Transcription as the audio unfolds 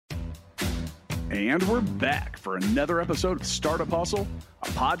And we're back for another episode of Startup Hustle, a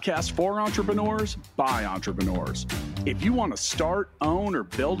podcast for entrepreneurs by entrepreneurs. If you want to start, own, or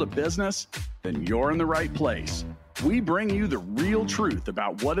build a business, then you're in the right place. We bring you the real truth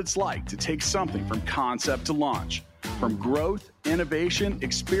about what it's like to take something from concept to launch. From growth, innovation,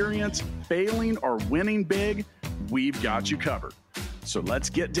 experience, failing, or winning big, we've got you covered. So let's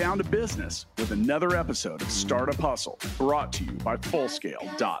get down to business with another episode of Startup Hustle, brought to you by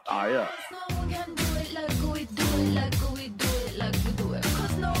Fullscale.io.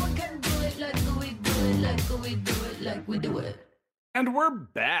 And we're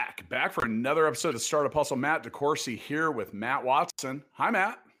back for another episode of Startup Hustle. Matt DeCoursey here with Matt Watson. Hi,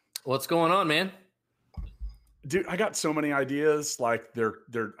 Matt. What's going on, man? Dude, I got so many ideas. Like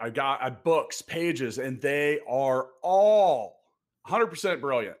I got books, pages, and they are all 100%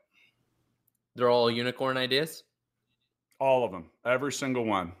 brilliant. They're all unicorn ideas? All of them. Every single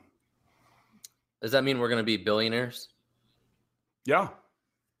one. Does that mean we're going to be billionaires? Yeah.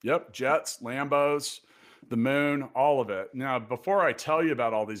 Yep. Jets, Lambos, the moon, all of it. Now, before I tell you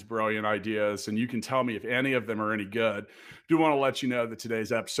about all these brilliant ideas, and you can tell me if any of them are any good, I do want to let you know that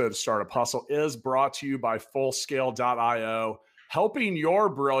today's episode of Startup Hustle is brought to you by Fullscale.io, helping your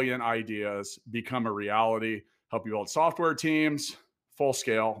brilliant ideas become a reality. Help you build software teams,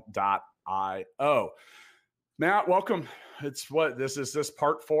 Fullscale.io. Matt, welcome. This is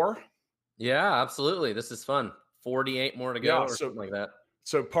part 4? Yeah, absolutely. This is fun. 48 more to go, something like that.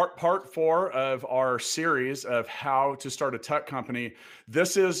 So part 4 of our series of how to start a tech company.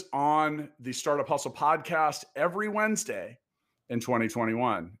 This is on the Startup Hustle podcast every Wednesday in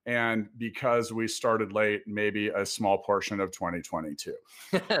 2021. And because we started late, maybe a small portion of 2022.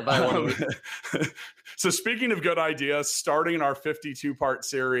 By 1 week. So speaking of good ideas, starting our 52-part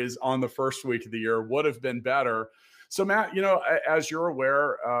series on the first week of the year would have been better. So Matt, as you're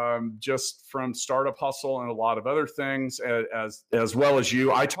aware, just from Startup Hustle and a lot of other things, as well as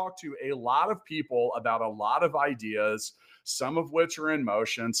you, I talk to a lot of people about a lot of ideas, some of which are in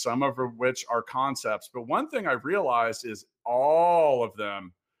motion, some of which are concepts. But one thing I've realized is all of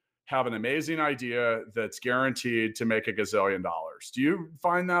them have an amazing idea that's guaranteed to make $1 gazillion. Do you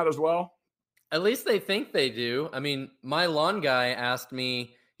find that as well? At least they think they do. I mean, my lawn guy asked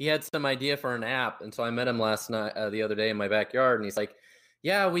me, he had some idea for an app. And so I met him the other day in my backyard. And he's like,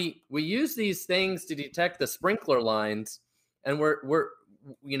 yeah, we use these things to detect the sprinkler lines. And we're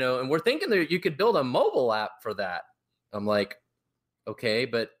thinking that you could build a mobile app for that. I'm like, okay,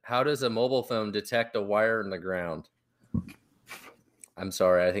 but how does a mobile phone detect a wire in the ground? I'm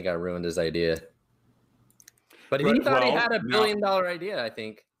sorry. I think I ruined his idea. But he thought he had $1 billion idea, I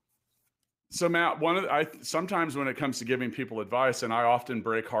think. So Matt, sometimes when it comes to giving people advice, and I often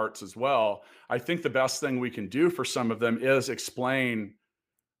break hearts as well, I think the best thing we can do for some of them is explain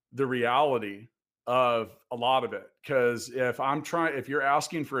the reality of a lot of it. Because if you're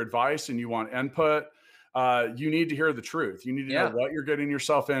asking for advice and you want input, you need to hear the truth. You need to know what you're getting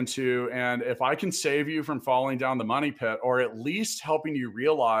yourself into. And if I can save you from falling down the money pit, or at least helping you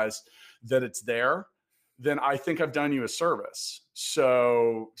realize that it's there, then I think I've done you a service.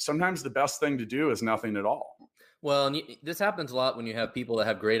 So sometimes the best thing to do is nothing at all. Well, and this happens a lot when you have people that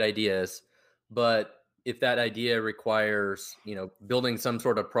have great ideas, but if that idea requires, building some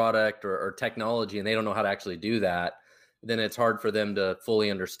sort of product or technology, and they don't know how to actually do that, then it's hard for them to fully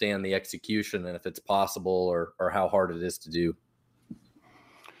understand the execution and if it's possible or how hard it is to do.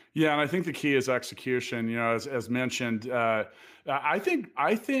 Yeah, and I think the key is execution. As mentioned, I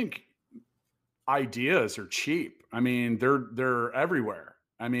think ideas are cheap. I mean, they're everywhere.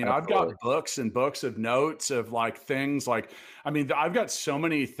 I mean, Absolutely. I've got books and books of notes of things I've got so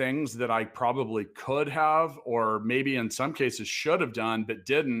many things that I probably could have, or maybe in some cases should have done, but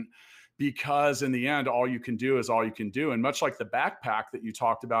didn't, because in the end, all you can do is all you can do. And much like the backpack that you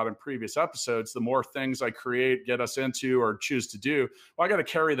talked about in previous episodes, the more things I create, get us into, or choose to do, I got to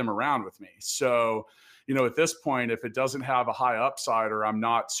carry them around with me. So, at this point, if it doesn't have a high upside, or I'm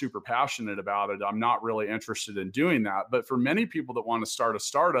not super passionate about it, I'm not really interested in doing that. But for many people that want to start a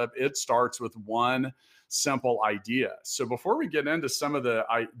startup, it starts with one simple idea. So before we get into some of the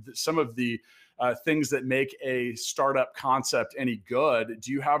things that make a startup concept any good,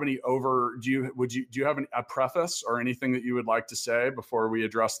 do you have a preface or anything that you would like to say before we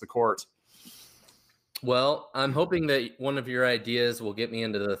address the court? Well, I'm hoping that one of your ideas will get me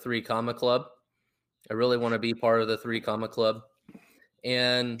into the 3 Comma Club. I really want to be part of the 3 Comma Club,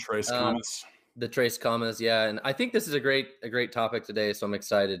 and Trace commas. The trace commas. Yeah. And I think this is a great topic today. So I'm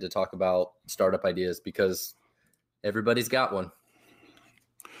excited to talk about startup ideas because everybody's got one.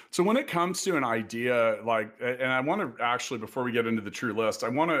 So when it comes to an idea, like, and I want to actually, before we get into the true list, I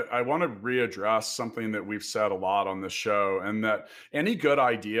want to readdress something that we've said a lot on this show, and that any good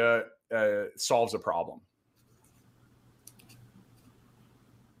idea solves a problem.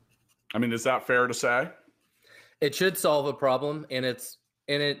 I mean, is that fair to say? It should solve a problem, and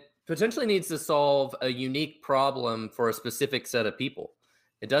it potentially needs to solve a unique problem for a specific set of people.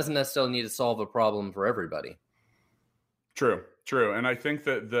 It doesn't necessarily need to solve a problem for everybody. True. And I think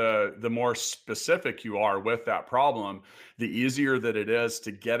that the more specific you are with that problem, the easier that it is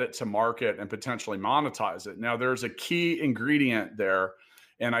to get it to market and potentially monetize it. Now, there's a key ingredient there,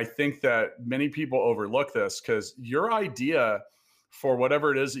 and I think that many people overlook this, because your idea for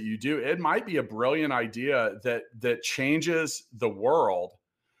whatever it is that you do, it might be a brilliant idea that changes the world,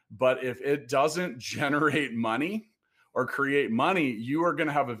 but if it doesn't generate money or create money, you are going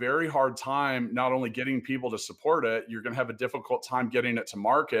to have a very hard time not only getting people to support it, you're going to have a difficult time getting it to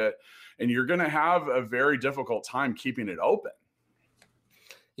market, and you're going to have a very difficult time keeping it open.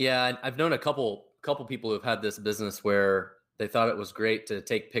 Yeah, I've known a couple people who've had this business where they thought it was great to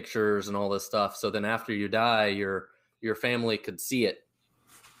take pictures and all this stuff. So then after you die, your family could see it.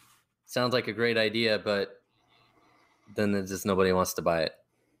 Sounds like a great idea, but then there's just nobody wants to buy it.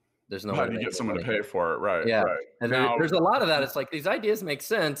 There's no way to get someone to pay for it, right? Yeah, right. And there's a lot of that. It's like these ideas make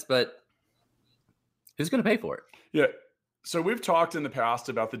sense, but who's going to pay for it? Yeah. So we've talked in the past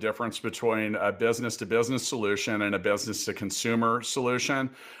about the difference between a business to business solution and a business to consumer solution.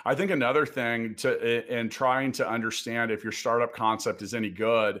 I think another thing in trying to understand if your startup concept is any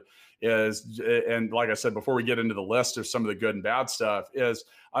good is, and like I said, before we get into the list of some of the good and bad stuff, is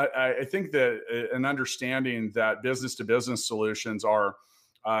I think that an understanding that business to business solutions are,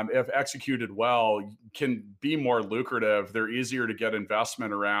 if executed well, can be more lucrative. They're easier to get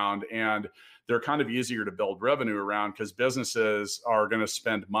investment around, and they're kind of easier to build revenue around, because businesses are going to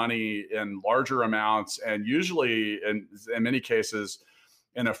spend money in larger amounts, and usually in many cases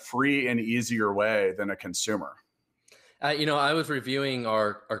in a free and easier way than a consumer. I was reviewing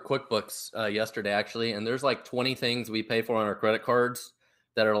our QuickBooks yesterday, actually, and there's like 20 things we pay for on our credit cards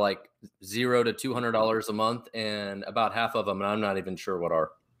that are like $0 to $200 a month, and about half of them, and I'm not even sure what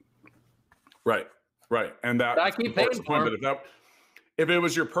are. Right. And that I keep paying for them. But if it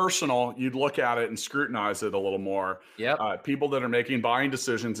was your personal, you'd look at it and scrutinize it a little more. Yeah. People that are making buying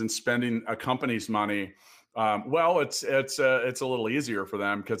decisions and spending a company's money, it's a little easier for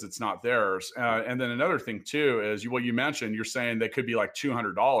them because it's not theirs. And then another thing too is what you mentioned. You're saying they could be like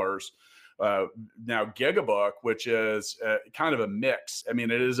 $200. Now Gigabook, which is kind of a mix. I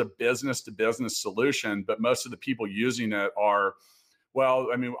mean, it is a business to business solution, but most of the people using it are, well,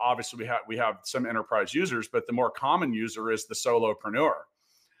 I mean, obviously we have some enterprise users, but the more common user is the solopreneur,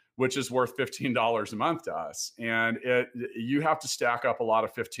 which is worth $15 a month to us. And you have to stack up a lot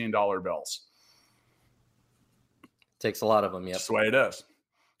of $15 bills. Takes a lot of them. Yep. That's the way it is.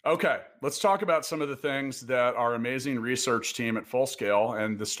 Okay, let's talk about some of the things that our amazing research team at Fullscale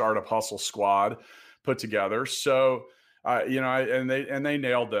and the Startup Hustle Squad put together. So, and they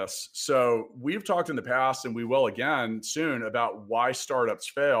nailed this. So we've talked in the past, and we will again soon, about why startups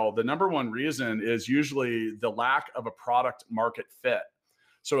fail. The number one reason is usually the lack of a product market fit.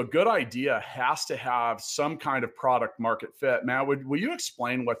 So a good idea has to have some kind of product market fit. Matt, will you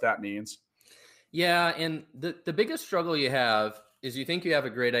explain what that means? Yeah, and the biggest struggle you have is you think you have a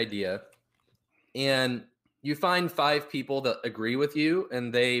great idea, and you find 5 people that agree with you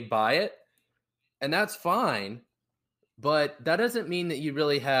and they buy it, and that's fine. But that doesn't mean that you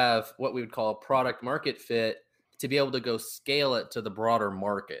really have what we would call a product market fit to be able to go scale it to the broader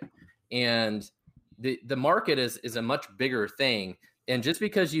market. And the market is a much bigger thing. And just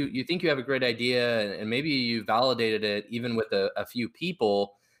because you think you have a great idea and maybe you validated it even with a few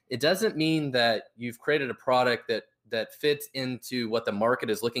people, it doesn't mean that you've created a product that fits into what the market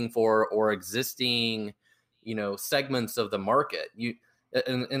is looking for or existing, segments of the market.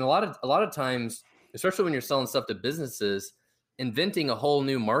 And a lot of times, especially when you're selling stuff to businesses, inventing a whole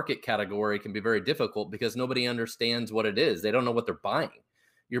new market category can be very difficult because nobody understands what it is. They don't know what they're buying.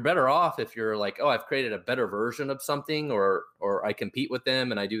 You're better off if you're like, oh, I've created a better version of something, or I compete with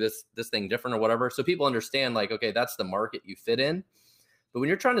them and I do this thing different or whatever. So people understand, like, okay, that's the market you fit in. But when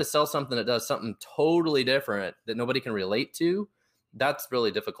you're trying to sell something that does something totally different that nobody can relate to, that's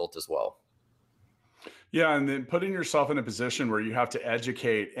really difficult as well. Yeah, and then putting yourself in a position where you have to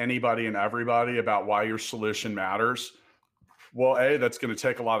educate anybody and everybody about why your solution matters. Well, that's going to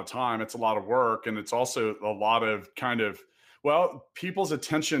take a lot of time. It's a lot of work. And it's also a lot of people's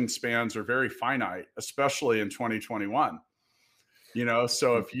attention spans are very finite, especially in 2021.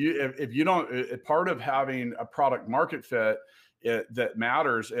 So if you don't, part of having a product market fit that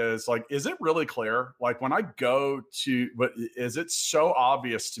matters is like, is it really clear? Like when I go to, but is it so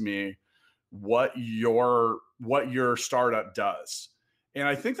obvious to me what your startup does? And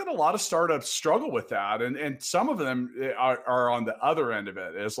I think that a lot of startups struggle with that. And some of them are on the other end of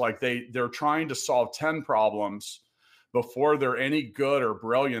it. It's like they're trying to solve 10 problems before they're any good or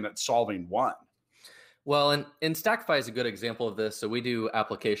brilliant at solving one. Well, and Stackify is a good example of this. So we do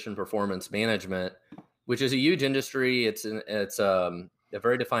application performance management, which is a huge industry. It's a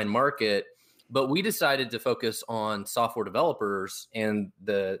very defined market, but we decided to focus on software developers, and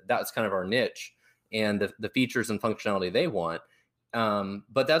that's kind of our niche and the features and functionality they want.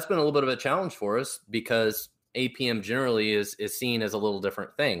 But that's been a little bit of a challenge for us because APM generally is seen as a little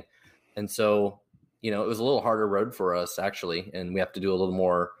different thing. And so, it was a little harder road for us actually, and we have to do a little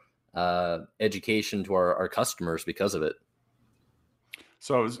more education to our customers because of it.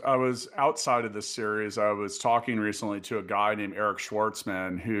 So I was outside of this series. I was talking recently to a guy named Eric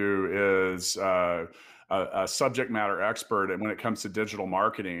Schwartzman, who is a subject matter expert when it comes to digital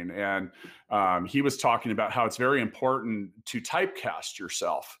marketing. And he was talking about how it's very important to typecast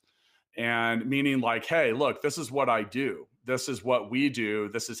yourself, and meaning like, hey, look, this is what I do. This is what we do.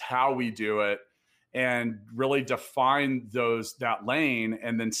 This is how we do it, and really define that lane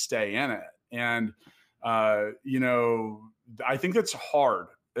and then stay in it. And, I think that's hard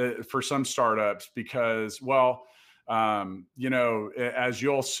for some startups because, well, as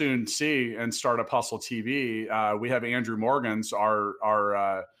you'll soon see in Startup Hustle TV, we have Andrew Morgans,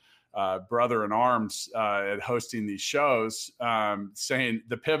 our brother in arms at hosting these shows, saying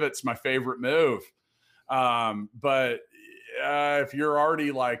the pivot's my favorite move. But if you're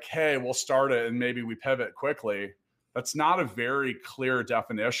already like, hey, we'll start it and maybe we pivot quickly, that's not a very clear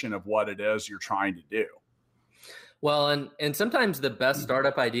definition of what it is you're trying to do. Well, and sometimes the best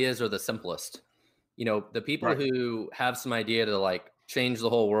startup ideas are the simplest. The people Right. who have some idea to like change the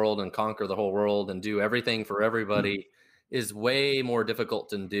whole world and conquer the whole world and do everything for everybody is way more difficult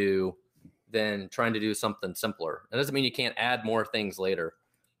to do than trying to do something simpler. It doesn't mean you can't add more things later,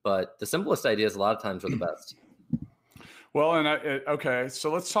 but the simplest ideas a lot of times are the best. Well, and okay,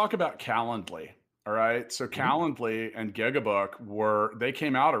 so let's talk about Calendly. All right, so Calendly and Gigabook they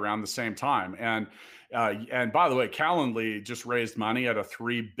came out around the same time, and by the way, Calendly just raised money at a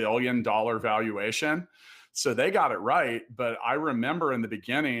 $3 billion valuation, so they got it right. But I remember in the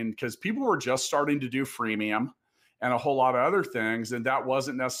beginning, because people were just starting to do freemium and a whole lot of other things, and that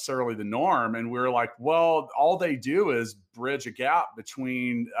wasn't necessarily the norm. And we were like, well, all they do is bridge a gap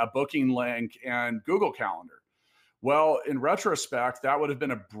between a booking link and Google Calendar. Well, in retrospect, that would have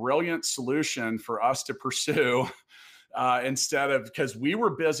been a brilliant solution for us to pursue instead of, because we were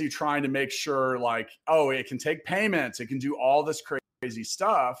busy trying to make sure like, oh, it can take payments, it can do all this crazy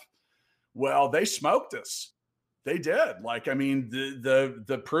stuff. Well, they smoked us. They did. Like, I mean,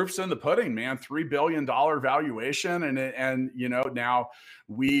 the proof's in the pudding, man. $3 billion valuation, and now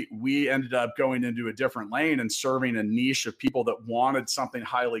we ended up going into a different lane and serving a niche of people that wanted something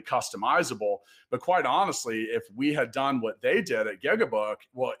highly customizable. But quite honestly, if we had done what they did at Gigabook,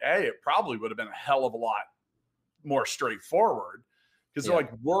 well, it probably would have been a hell of a lot more straightforward. Because they're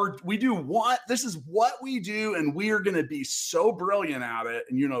like, we do what? This is what we do, and we are going to be so brilliant at it,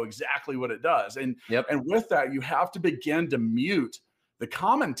 and you know exactly what it does. And and with that, you have to begin to mute the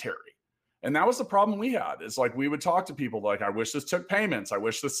commentary. And that was the problem we had. Is like we would talk to people like, I wish this took payments. I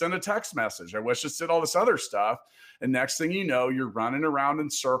wish this sent a text message. I wish this did all this other stuff. And next thing you know, you're running around in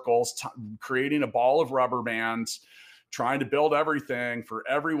circles, creating a ball of rubber bands, trying to build everything for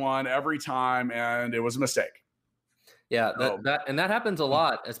everyone every time, and it was a mistake. Yeah, that happens a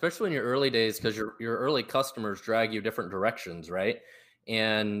lot, especially in your early days, because your early customers drag you different directions, right?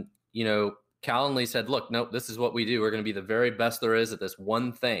 And Calendly said, "Look, nope, this is what we do. We're going to be the very best there is at this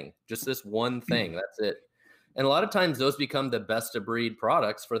one thing, just this one thing. That's it." And a lot of times, those become the best of breed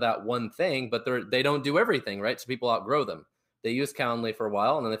products for that one thing, but they don't do everything, right? So people outgrow them. They use Calendly for a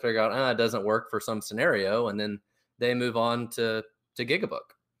while, and then they figure out, it doesn't work for some scenario, and then they move on to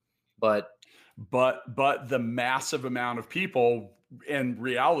Gigabook. But the massive amount of people in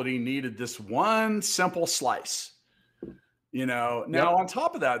reality needed this one simple slice. Now on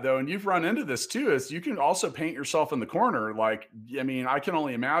top of that though, and you've run into this too, is you can also paint yourself in the corner. Like, I mean, I can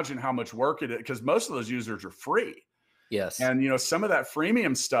only imagine how much work it is, because most of those users are free. Yes. And some of that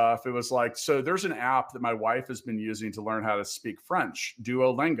freemium stuff, it was like, so there's an app that my wife has been using to learn how to speak French,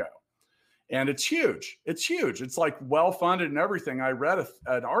 Duolingo. And it's huge. It's huge. It's like well-funded and everything. I read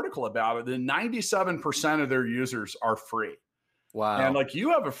an article about it. And 97% of their users are free. Wow. And like you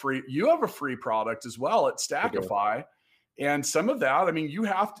have a free product as well at Stackify. And some of that, I mean,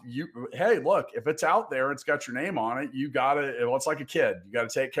 hey, look, if it's out there, it's got your name on it. You got to, well, it's like a kid. You got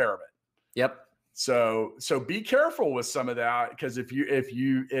to take care of it. Yep. So be careful with some of that, because if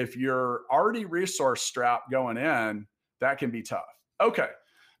you're already resource strapped going in, that can be tough. Okay,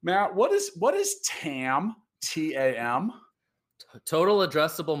 Matt, what is TAM? TAM? Total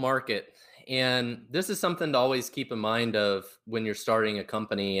addressable market. And this is something to always keep in mind of when you're starting a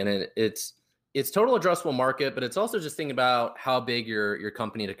company. And it's total addressable market, but it's also just thinking about how big your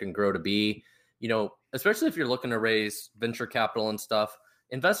company can grow to be. Especially if you're looking to raise venture capital and stuff.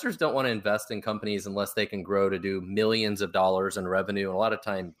 Investors don't want to invest in companies unless they can grow to do millions of dollars in revenue, and a lot of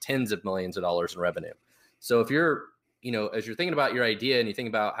time tens of millions of dollars in revenue. So if you're, as you're thinking about your idea and you think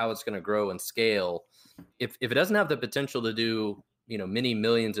about how it's going to grow and scale, if it doesn't have the potential to do, many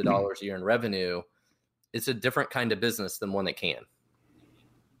millions of dollars a year in revenue, it's a different kind of business than one that can.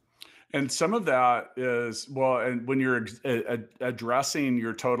 And some of that is, and when you're addressing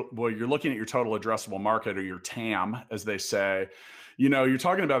your you're looking at your total addressable market, or your TAM, as they say. You're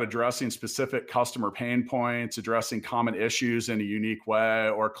talking about addressing specific customer pain points, addressing common issues in a unique way,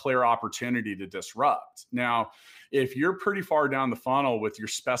 or clear opportunity to disrupt. Now, if you're pretty far down the funnel with your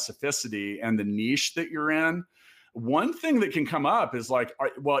specificity and the niche that you're in, one thing that can come up is like,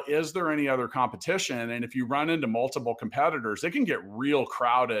 well, is there any other competition? And if you run into multiple competitors, it can get real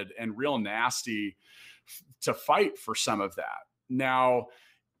crowded and real nasty to fight for some of that. Now,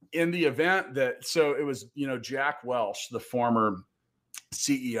 in the event that, so it was, Jack Welch, the former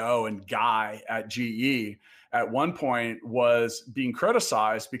CEO and guy at GE, at one point was being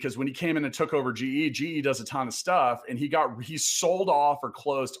criticized because when he came in and took over GE does a ton of stuff, and he sold off or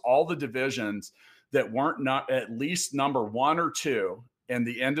closed all the divisions that weren't not at least number one or two in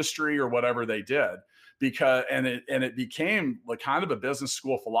the industry or whatever they did, because it became like kind of a business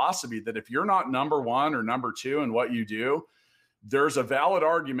school philosophy that if you're not number one or number two in what you do, there's a valid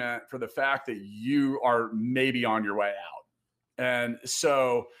argument for the fact that you are maybe on your way out. And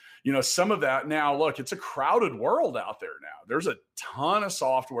so, some of that now, look, it's a crowded world out there now. There's a ton of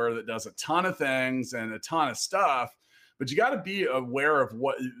software that does a ton of things and a ton of stuff, but you got to be aware of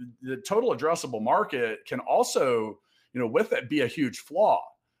what the total addressable market can also, with it be a huge flaw.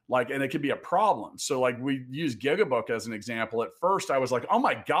 And it could be a problem. So we use Gigabook as an example. At first I was like, oh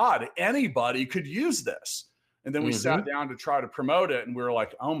my God, anybody could use this. And then we sat down to try to promote it, and we were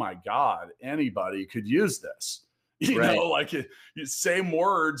like, oh my God, anybody could use this. Same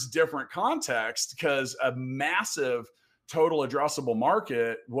words, different context, because a massive total addressable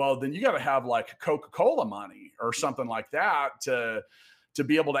market, well, then you got to have like Coca-Cola money or something like that to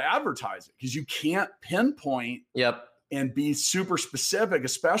be able to advertise it, because you can't pinpoint and be super specific,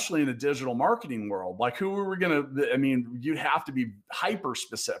 especially in a digital marketing world. Like who are we you'd have to be hyper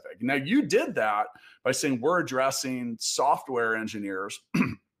specific. Now you did that by saying we're addressing software engineers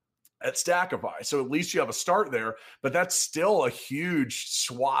at Stackify. So at least you have a start there, but that's still a huge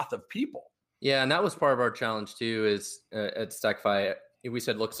swath of people. Yeah. And that was part of our challenge too, is at Stackify, we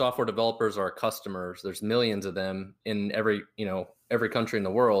said, look, software developers are our customers. There's millions of them in every country in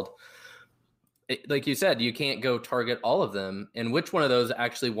the world. Like you said, you can't go target all of them. And which one of those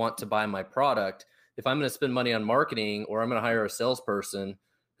actually want to buy my product? If I'm going to spend money on marketing, or I'm going to hire a salesperson,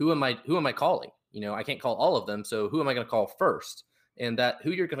 who am I calling? I can't call all of them. So who am I going to call first? And that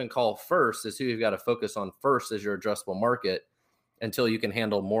who you're going to call first is who you've got to focus on first as your addressable market, until you can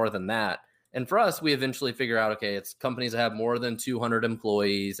handle more than that. And for us, we eventually figure out, okay, it's companies that have more than 200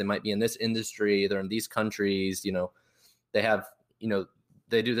 employees. They might be in this industry. They're in these countries. They have,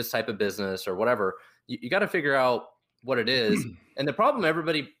 they do this type of business or whatever. You got to figure out what it is. And the problem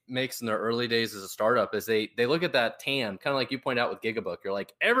everybody makes in their early days as a startup is they look at that TAM, kind of like you point out with Gigabook. You're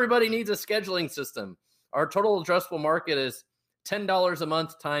like, everybody needs a scheduling system. Our total addressable market is $10 a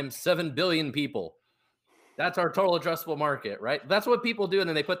month times 7 billion people. That's our total addressable market, right? That's what people do. And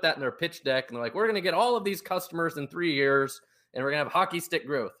then they put that in their pitch deck and they're like, we're going to get all of these customers in 3 years and we're going to have hockey stick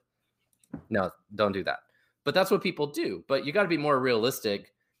growth. No, don't do that. But that's what people do. But you got to be more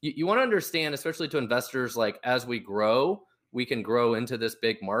realistic. You want to understand, especially to investors, like as we grow, we can grow into this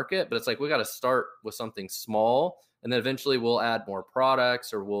big market, but it's like, we got to start with something small, and then eventually we'll add more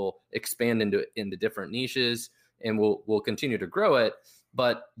products, or we'll expand into different niches, and we'll continue to grow it.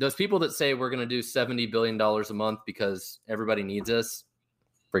 But those people that say we're going to do $70 billion a month because everybody needs us,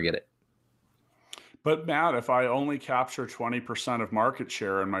 forget it. But Matt, if I only capture 20% of market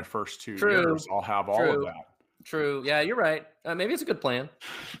share in my first 2 years, I'll have all of that. True. Yeah, you're right. Maybe it's a good plan.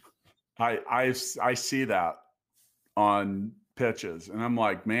 I see that on pitches, and I'm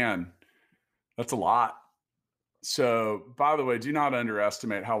like, man, that's a lot. So, by the way, do not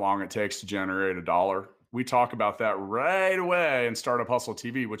underestimate how long it takes to generate $1. We talk about that right away in Startup Hustle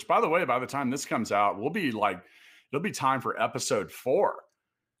TV, which, by the way, by the time this comes out, it'll be time for episode 4.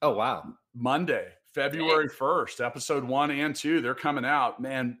 Oh, wow. Monday, February 1st, episode 1 and 2, they're coming out,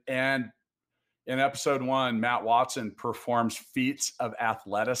 man. And in episode 1, Matt Watson performs feats of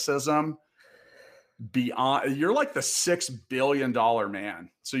athleticism beyond. You're like the $6 billion man.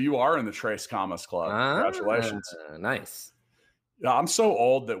 So you are in the Trace Thomas Club. Congratulations. Nice. I'm so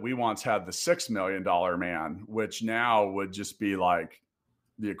old that we once had the $6 million man, which now would just be like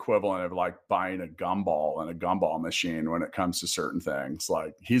the equivalent of like buying a gumball and a gumball machine when it comes to certain things.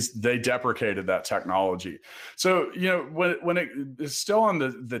 Like they deprecated that technology. So, when it is still on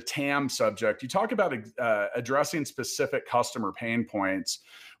the TAM subject, you talk about addressing specific customer pain points.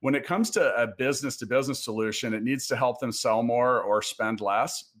 When it comes to a business to business solution, it needs to help them sell more or spend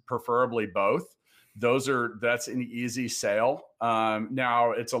less, preferably both. That's an easy sale.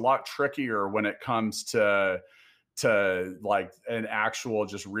 Now it's a lot trickier when it comes to like an actual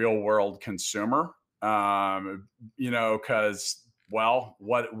just real world consumer. Because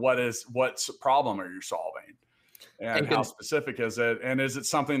what's problem are you solving? And how specific is it? And is it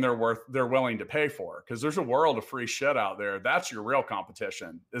something they're willing to pay for? Because there's a world of free shit out there. That's your real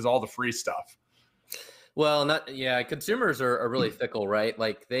competition, is all the free stuff. Well, consumers are really fickle, right?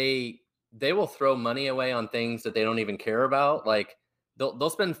 Like they will throw money away on things that they don't even care about. Like they'll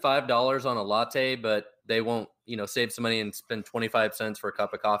spend $5 on a latte, but they won't, save some money and spend 25 cents for a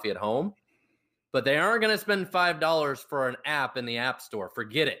cup of coffee at home. But they aren't going to spend $5 for an app in the App Store.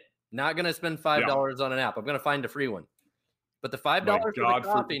 Forget it. Not going to spend $5 on an app. I'm going to find a free one. But the $5 for the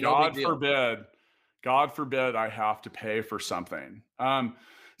coffee, no big deal. God forbid I have to pay for something.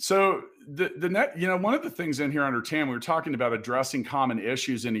 So the net, one of the things in here under TAM, we were talking about addressing common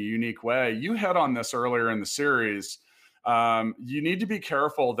issues in a unique way. You hit on this earlier in the series. You need to be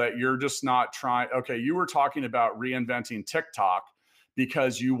careful that you're just not trying. Okay, you were talking about reinventing TikTok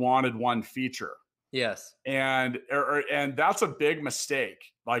because you wanted one feature. Yes. And that's a big mistake.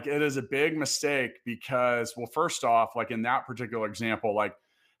 Like it is a big mistake because, well, first off, like in that particular example, like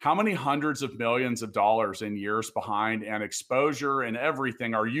how many hundreds of millions of dollars in years behind and exposure and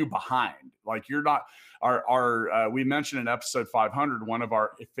everything are you behind? Like you're not, we mentioned in episode 500, one of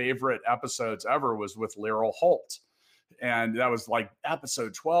our favorite episodes ever was with Laurel Holt. And that was like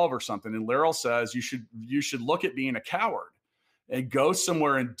episode 12 or something. And Laurel says you should look at being a coward and go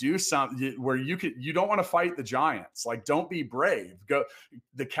somewhere and do something where you don't want to fight the giants. Like, don't be brave.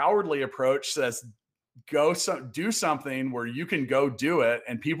 The cowardly approach says, do something where you can go do it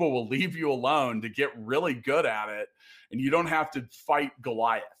and people will leave you alone to get really good at it. And you don't have to fight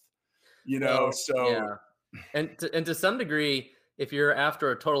Goliath, Yeah. And to some degree, if you're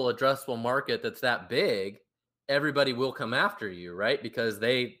after a total addressable market that's that big, everybody will come after you, right? Because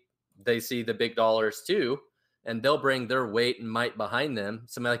they see the big dollars too. And they'll bring their weight and might behind them.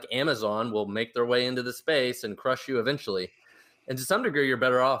 Somebody like Amazon will make their way into the space and crush you eventually. And to some degree, you're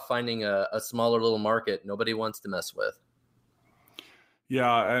better off finding a smaller little market nobody wants to mess with.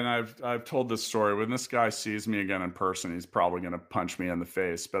 Yeah, and I've told this story. When this guy sees me again in person, he's probably going to punch me in the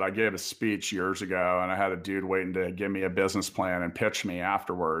face. But I gave a speech years ago, and I had a dude waiting to give me a business plan and pitch me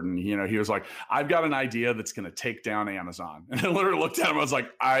afterward. And he was like, "I've got an idea that's going to take down Amazon." And I literally looked at him. I was like,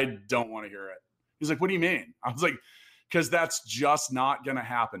 "I don't want to hear it." He's like, "What do you mean?" I was like, "Because that's just not going to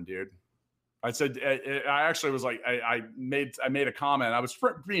happen, dude." I said, I actually was like, I made a comment. I was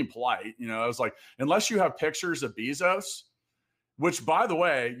being polite. I was like, unless you have pictures of Bezos, which, by the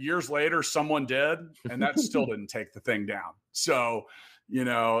way, years later, someone did, and that still didn't take the thing down. So,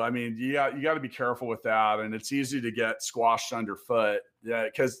 I mean, you got to be careful with that. And it's easy to get squashed underfoot. Yeah,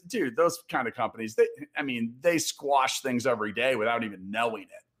 because, dude, those kind of companies, they squash things every day without even knowing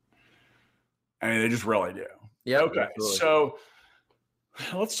it. I mean, they just really do. Yeah. Okay. Absolutely. So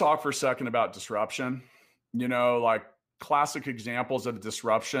let's talk for a second about disruption. Like classic examples of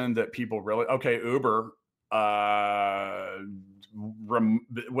disruption that people really, Uber,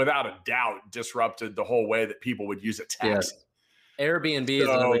 without a doubt, disrupted the whole way that people would use a taxi. Yes. Airbnb is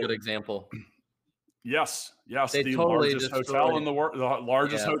another good example. Yes. They the totally largest hotel in the world, the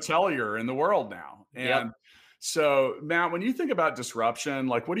largest hotelier in the world now. And so, Matt, when you think about disruption,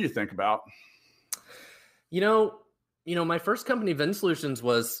 like, what do you think about? My first company, Vend Solutions,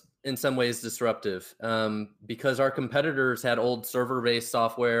 was in some ways disruptive because our competitors had old server-based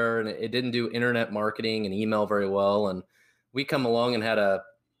software and it didn't do internet marketing and email very well. And we come along and had a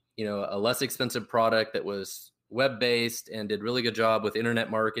less expensive product that was web-based and did really good job with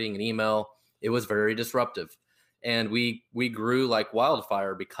internet marketing and email. It was very disruptive, and we grew like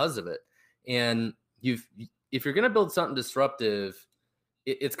wildfire because of it. And if you're going to build something disruptive,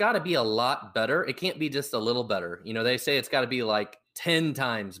 it's got to be a lot better. It can't be just a little better. They say it's got to be like 10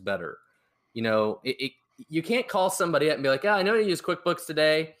 times better. You can't call somebody up and be like, I know you use QuickBooks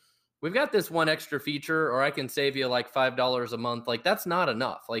today. We've got this one extra feature, or I can save you like $5 a month. Like, that's not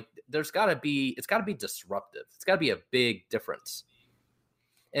enough. Like, it's got to be disruptive. It's got to be a big difference.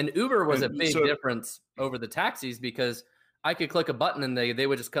 And Uber was a big difference over the taxis because I could click a button and they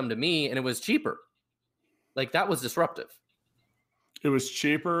would just come to me, and it was cheaper. Like, that was disruptive. It was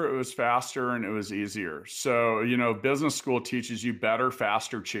cheaper, it was faster, and it was easier. So, business school teaches you better,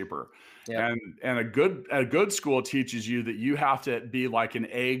 faster, cheaper. Yep. And a good school teaches you that you have to be like an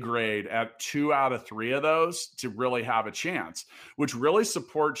A grade at 2 out of 3 of those to really have a chance, which really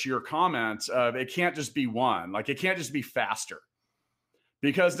supports your comments of it can't just be one. Like, it can't just be faster.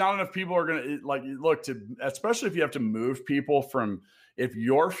 Because not enough people are going to especially if you have to move people from, if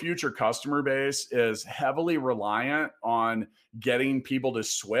your future customer base is heavily reliant on getting people to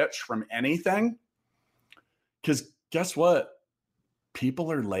switch from anything, because guess what?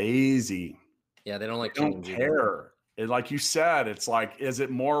 People are lazy. Yeah, they don't like change. Don't care. Like you said, it's like, is it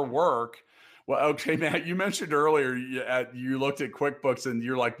more work? Well, okay, Matt, you mentioned earlier you looked at QuickBooks and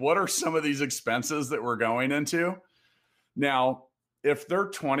you're like, what are some of these expenses that we're going into? Now, if they're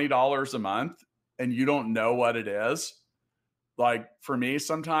 $20 a month and you don't know what it is, like for me,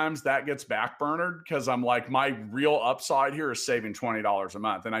 sometimes that gets backburnered because I'm like, my real upside here is saving $20 a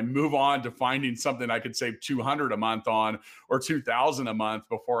month. And I move on to finding something I could save $200 a month on or $2,000 a month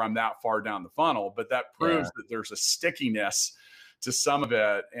before I'm that far down the funnel. But that proves that there's a stickiness to some of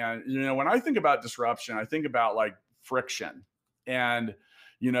it. And, when I think about disruption, I think about like friction. And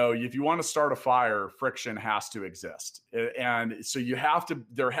if you want to start a fire, friction has to exist. And so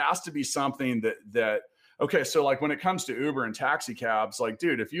there has to be something that, okay, so like when it comes to Uber and taxi cabs, like,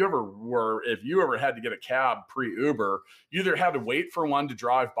 dude, if you ever had to get a cab pre-Uber, you either had to wait for one to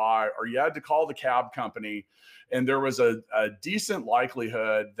drive by or you had to call the cab company. And there was a decent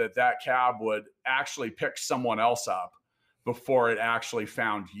likelihood that cab would actually pick someone else up before it actually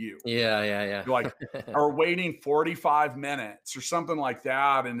found you. Yeah. Like, or waiting 45 minutes or something like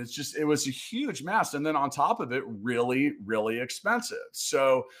that. And it was a huge mess. And then on top of it, really, really expensive.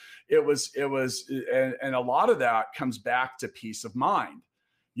 So it was, and a lot of that comes back to peace of mind.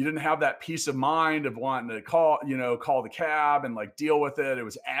 You didn't have that peace of mind of wanting to call the cab and like deal with it. It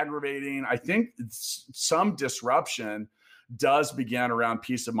was aggravating. I think some disruption does begin around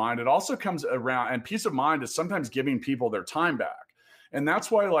peace of mind. It also comes around, and peace of mind is sometimes giving people their time back. And that's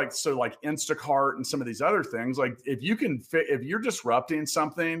why like Instacart and some of these other things, like if you're disrupting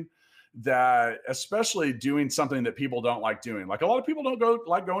something that, especially doing something that people don't like doing, like a lot of people don't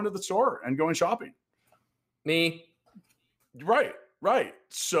going to the store and going shopping. Me. Right.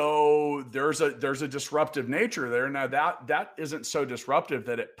 So there's a disruptive nature there. Now that isn't so disruptive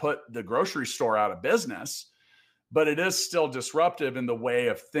that it put the grocery store out of business, but it is still disruptive in the way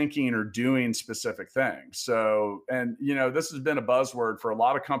of thinking or doing specific things. So, and this has been a buzzword for a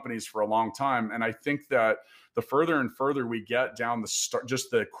lot of companies for a long time. And I think that the further and further we get down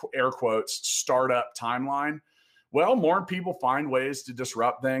just the air quotes startup timeline, well, more people find ways to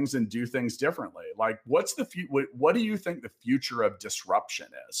disrupt things and do things differently. Like, what do you think the future of disruption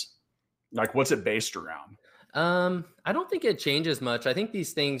is? Like, what's it based around? I don't think it changes much. I think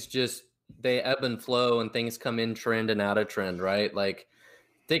these things they ebb and flow and things come in trend and out of trend, right? Like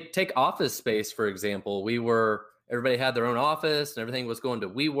take office space, for example. Everybody had their own office and everything was going to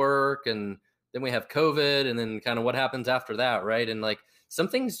WeWork, and then we have COVID, and then kind of what happens after that, right? And like some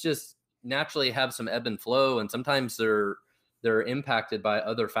things just naturally have some ebb and flow, and sometimes they're impacted by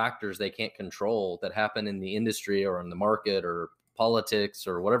other factors they can't control that happen in the industry or in the market or politics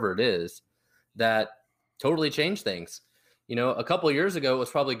or whatever it is that totally change things. A couple of years ago, it was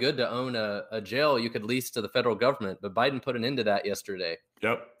probably good to own a jail you could lease to the federal government, but Biden put an end to that yesterday.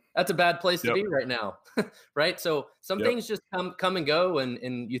 Yep. That's a bad place to be right now, right? So some things just come and go,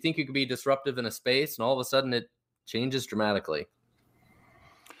 and you think you could be disruptive in a space, and all of a sudden it changes dramatically.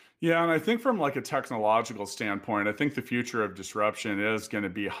 Yeah, and I think from like a technological standpoint, I think the future of disruption is going to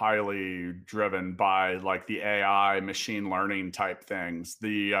be highly driven by like the AI, machine learning type things.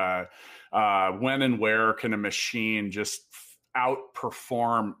 The when and where can a machine just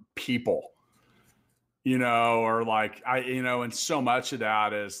outperform people? Or like and so much of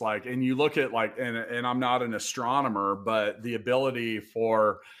that is like, and you look at like, and I'm not an astronomer, but the ability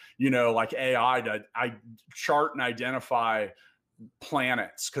for like AI to chart and identify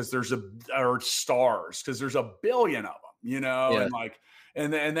planets or stars because there's a billion of them, and like,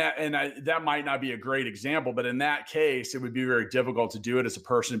 and that might not be a great example, but in that case, it would be very difficult to do it as a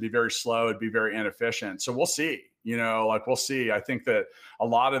person. It'd be very slow. It'd be very inefficient. So we'll see. Like we'll see. I think that a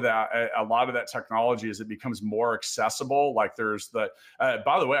lot of that technology, as it becomes more accessible, like there's by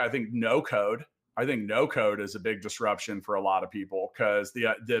the way, I think no code is a big disruption for a lot of people, because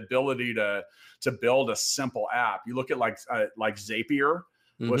the ability to build a simple app. You look at like Zapier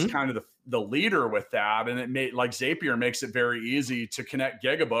was kind of the leader with that, and it made, like, Zapier makes it very easy to connect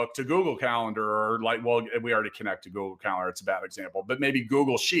Gigabook to Google Calendar, or we already connect to Google Calendar. It's a bad example, but maybe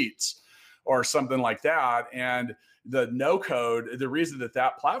Google Sheets or something like that. And the no code, the reason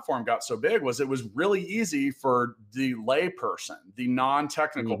that platform got so big was it was really easy for the lay person, the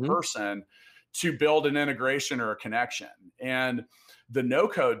non-technical person, to build an integration or a connection. And the no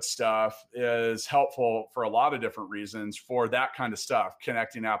code stuff is helpful for a lot of different reasons for that kind of stuff,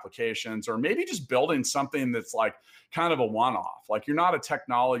 connecting applications, or maybe just building something that's like kind of a one-off. Like you're not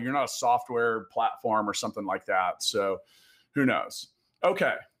a software platform or something like that. So who knows?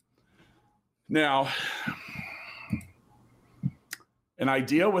 Okay. Now, an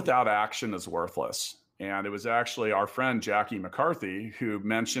idea without action is worthless. And it was actually our friend Jackie McCarthy who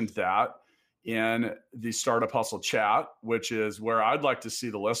mentioned that in the Startup Hustle chat, which is where I'd like to see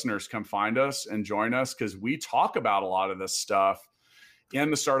the listeners come find us and join us, because we talk about a lot of this stuff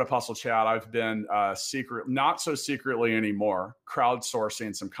in the Startup Hustle chat. I've been not so secretly anymore,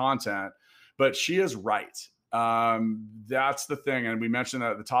 crowdsourcing some content, but she is right. That's the thing. And we mentioned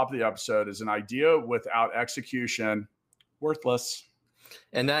that at the top of the episode, is an idea without execution, worthless.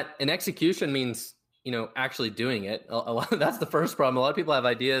 And execution means, actually doing it. That's the first problem. A lot of people have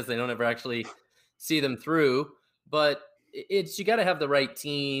ideas, they don't ever actually see them through. But you got to have the right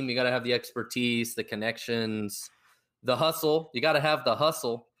team, you got to have the expertise, the connections, the hustle. You got to have the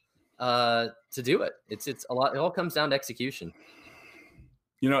hustle to do it. It's a lot. It all comes down to execution.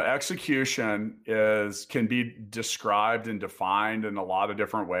 Execution can be described and defined in a lot of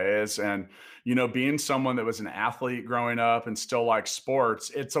different ways. And, being someone that was an athlete growing up and still likes sports,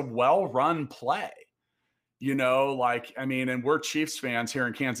 it's a well-run play. And we're Chiefs fans here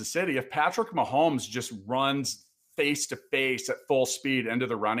in Kansas City. If Patrick Mahomes just runs face to face at full speed into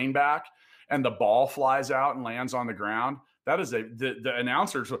the running back and the ball flies out and lands on the ground, that is the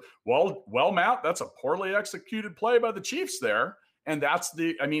announcers, well, Matt, that's a poorly executed play by the Chiefs there. And that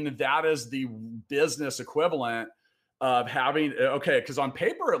is the business equivalent of having, because on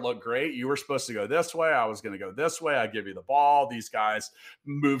paper it looked great. You were supposed to go this way. I was going to go this way. I give you the ball. These guys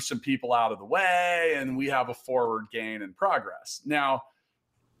move some people out of the way, and we have a forward gain in progress. Now,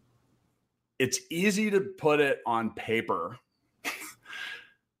 it's easy to put it on paper.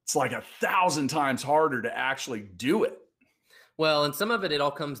 It's like 1,000 times harder to actually do it. Well, and some of it all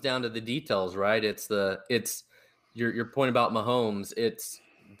comes down to the details, right? It's your point about Mahomes.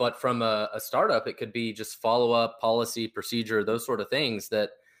 But from a startup, it could be just follow up, policy, procedure, those sort of things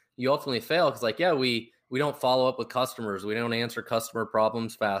that you ultimately fail. Because we don't follow up with customers. We don't answer customer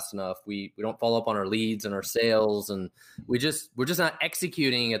problems fast enough. We don't follow up on our leads and our sales. And we're just not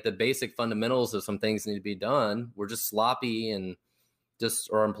executing at the basic fundamentals of some things that need to be done. We're just sloppy, and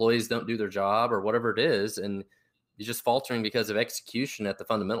our employees don't do their job or whatever it is. And you're just faltering because of execution at the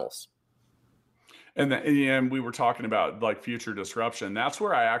fundamentals. And we were talking about like future disruption. That's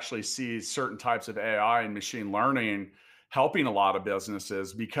where I actually see certain types of AI and machine learning helping a lot of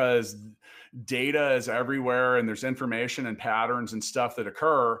businesses, because data is everywhere and there's information and patterns and stuff that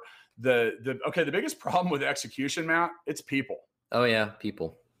occur. The biggest problem with execution, Matt, it's people. Oh yeah,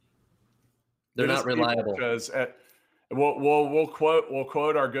 people. They're not reliable. Because we'll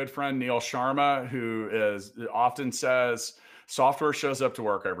quote our good friend Neil Sharma, who often says software shows up to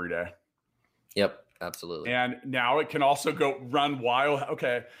work every day. Yep, absolutely. And now it can also go run wild.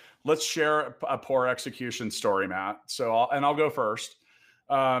 Okay, let's share a poor execution story, Matt. So I'll go first.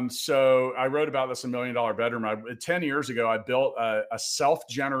 So I wrote about this in $1 Million Bedroom. 10 years ago, I built a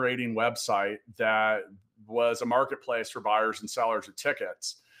self-generating website that was a marketplace for buyers and sellers of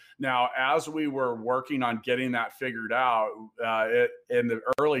tickets. Now, as we were working on getting that figured out, it in the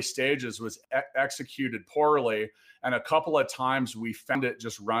early stages was executed poorly. And a couple of times we found it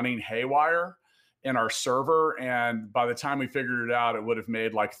just running haywire in our server. And by the time we figured it out, it would have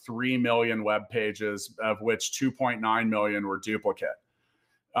made like 3 million web pages, of which 2.9 million were duplicate.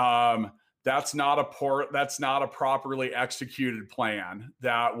 That's not a properly executed plan.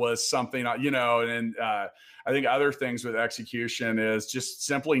 That was something, and I think other things with execution is just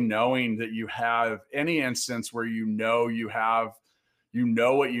simply knowing that you have any instance where you know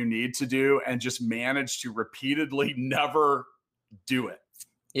what you need to do, and just manage to repeatedly never do it.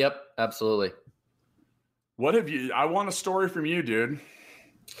 Yep, absolutely. I want a story from you, dude.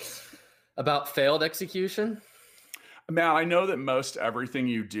 About failed execution? Man, I know that most everything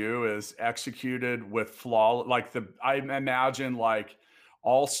you do is executed with flaw. Like I imagine like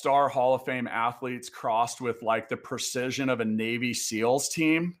all-star Hall of Fame athletes crossed with like the precision of a Navy SEALs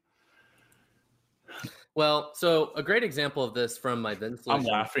team. Well, so a great example of this from my Vin Solutions.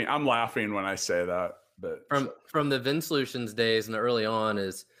 I'm laughing when I say that, but from the Vin Solutions days and early on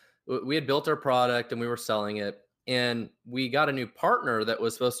is we had built our product and we were selling it, and we got a new partner that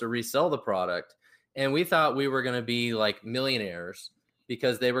was supposed to resell the product, and we thought we were going to be like millionaires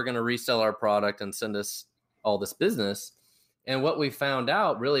because they were going to resell our product and send us all this business. And what we found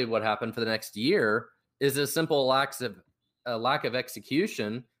out, really, what happened for the next year is a simple lack of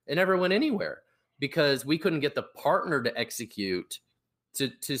execution. It never went anywhere because we couldn't get the partner to execute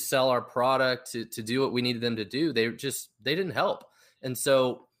to sell our product, to do what we needed them to do. They didn't help. And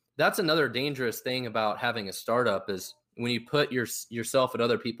so that's another dangerous thing about having a startup is when you put yourself at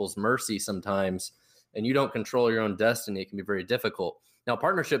other people's mercy sometimes and you don't control your own destiny, it can be very difficult. Now,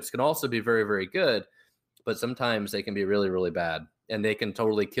 partnerships can also be very, very good, but sometimes they can be really, really bad, and they can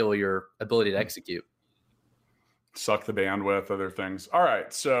totally kill your ability to execute. Suck the bandwidth, other things. All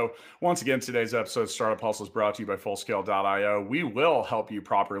right. So once again, today's episode of Startup Hustle is brought to you by Fullscale.io. We will help you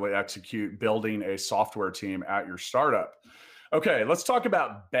properly execute building a software team at your startup. Okay, let's talk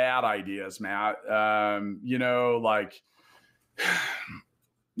about bad ideas, Matt.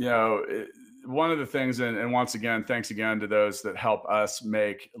 One of the things, and once again, thanks again to those that help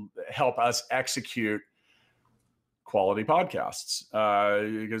us execute quality podcasts,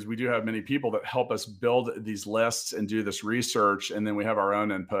 because we do have many people that help us build these lists and do this research, and then we have our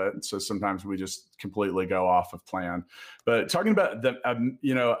own input. So sometimes we just completely go off of plan. But talking about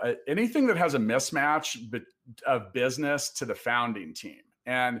anything that has a mismatch of business to the founding team.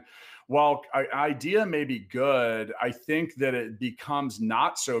 And while idea may be good, I think that it becomes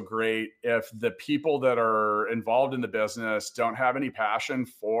not so great if the people that are involved in the business don't have any passion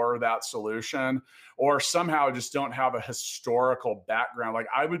for that solution, or somehow just don't have a historical background. Like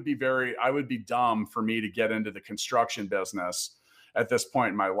I would be dumb for me to get into the construction business at this point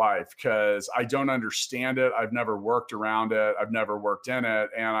in my life because I don't understand it. I've never worked around it. I've never worked in it.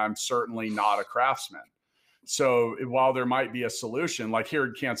 And I'm certainly not a craftsman. So while there might be a solution, like here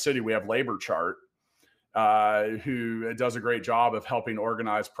in Kansas City, we have Labor Chart, who does a great job of helping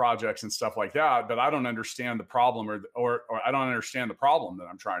organize projects and stuff like that. But I don't understand the problem, or I don't understand the problem that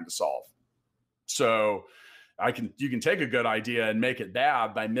I'm trying to solve. So you can take a good idea and make it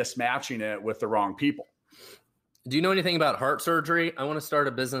bad by mismatching it with the wrong people. Do you know anything about heart surgery? I want to start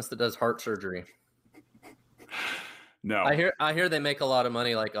a business that does heart surgery. No. I hear they make a lot of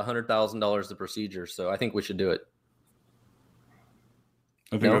money, like $100,000 a procedure. So I think we should do it.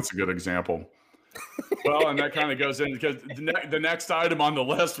 I think that's a good example. Well, and that kind of goes in because the next item on the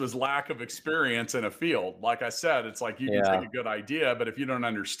list was lack of experience in a field. Like I said, it's like you can take a good idea, but if you don't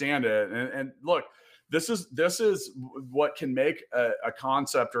understand it, and look, this is what can make a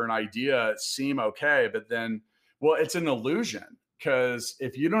concept or an idea seem okay, but then, well, it's an illusion. Because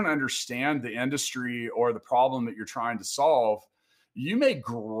if you don't understand the industry or the problem that you're trying to solve, you may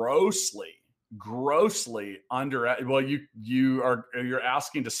grossly you're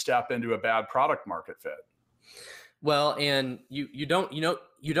asking to step into a bad product market fit. Well, and you don't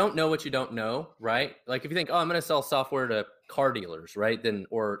know what you don't know, right? Like if you think, oh, I'm going to sell software to car dealers, right? Then,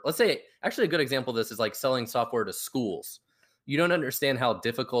 or let's say, actually a good example of this is like selling software to schools. You don't understand how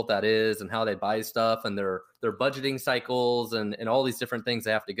difficult that is and how they buy stuff and their budgeting cycles and all these different things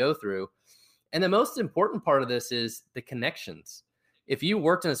they have to go through. And the most important part of this is the connections. If you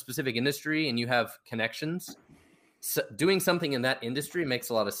worked in a specific industry and you have connections, doing something in that industry makes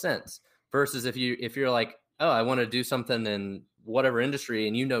a lot of sense versus if you're like, oh, I want to do something in whatever industry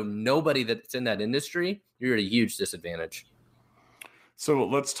and you know nobody that's in that industry, you're at a huge disadvantage. So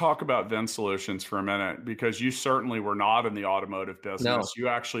let's talk about Vin Solutions for a minute, because you certainly were not in the automotive business. No. You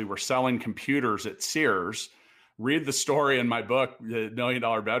actually were selling computers at Sears. Read the story in my book, The $1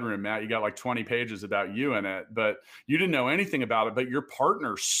 Million Bedroom, Matt. You got like 20 pages about you in it, but you didn't know anything about it, but your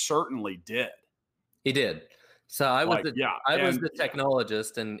partner certainly did. He did. So I was the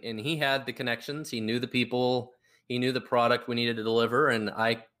technologist and he had the connections. He knew the people, he knew the product we needed to deliver, and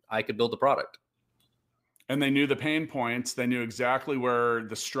I could build the product. And they knew the pain points. They knew exactly where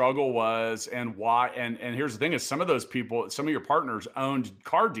the struggle was and why. And here's the thing is some of those people, some of your partners owned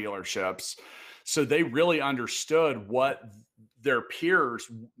car dealerships. So they really understood what their peers.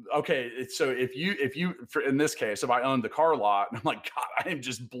 Okay. So if you, in this case, if I owned the car lot and I'm like, God, I am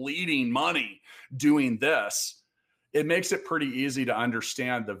just bleeding money doing this. It makes it pretty easy to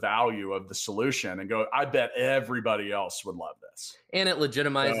understand the value of the solution and go, I bet everybody else would love this. And it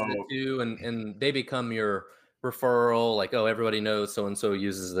legitimizes it too. And they become your referral, like, oh, everybody knows so-and-so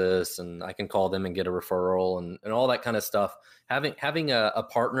uses this and I can call them and get a referral and all that kind of stuff. Having a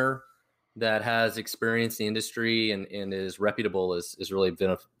partner that has experience in the industry and is reputable is really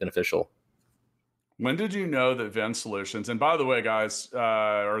beneficial. When did you know that Vin Solutions, and by the way, guys,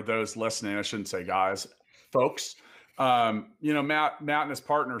 or those listening, I shouldn't say guys, folks, Matt and his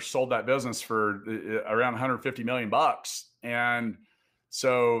partner sold that business for around 150 million bucks. And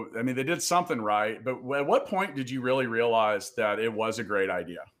so, I mean, they did something right, but at what point did you really realize that it was a great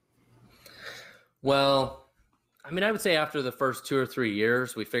idea? Well, I mean, I would say after the first 2 or 3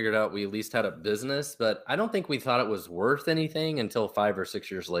 years, we figured out we at least had a business, but I don't think we thought it was worth anything until 5 or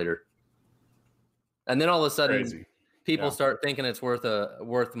 6 years later. And then all of a sudden, people start thinking it's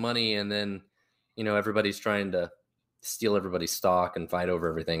worth money, and then, everybody's trying to steal everybody's stock and fight over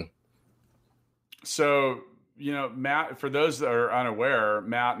everything. So, Matt, for those that are unaware,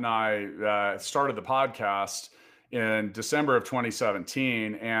 Matt and I started the podcast in December of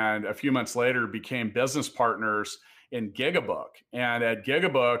 2017, and a few months later became business partners in Gigabook. And at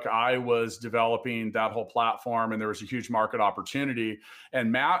Gigabook, I was developing that whole platform, and there was a huge market opportunity.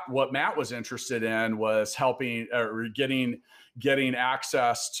 And what Matt was interested in was helping getting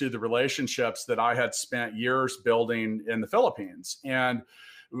access to the relationships that I had spent years building in the Philippines. And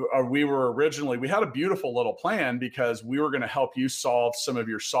we had a beautiful little plan because we were going to help you solve some of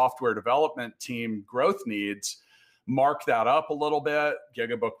your software development team growth needs, mark that up a little bit.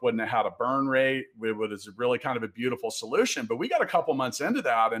 Gigabook wouldn't have had a burn rate. It was really kind of a beautiful solution, but we got a couple months into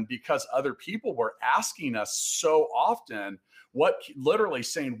that. And because other people were asking us so often, literally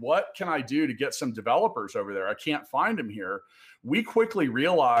saying, what can I do to get some developers over there? I can't find them here. We quickly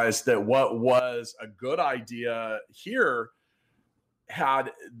realized that what was a good idea here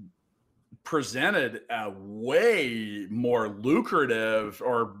had presented a way more lucrative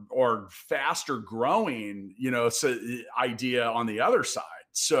or faster growing, idea on the other side.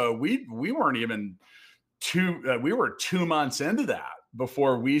 So we weren't even we were 2 months into that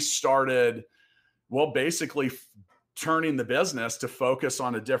before we started, basically turning the business to focus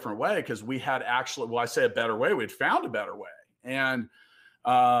on a different way, because we had I say a better way, we'd found a better way. And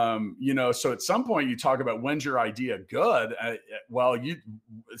so at some point you talk about when's your idea good.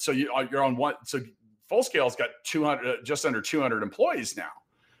 You're on one. So Fullscale's got 200, just under 200 employees now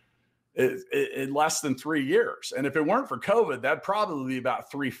in less than 3 years. And if it weren't for COVID, that'd probably be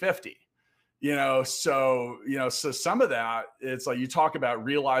about 350, so some of that, it's like you talk about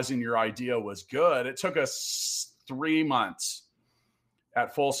realizing your idea was good. It took us 3 months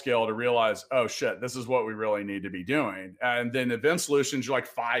at Fullscale to realize, oh shit, this is what we really need to be doing. And then at Vin Solutions, you're like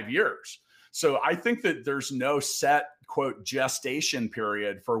 5 years. So I think that there's no set, quote, gestation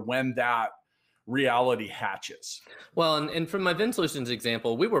period for when that reality hatches. Well, and from my Vin Solutions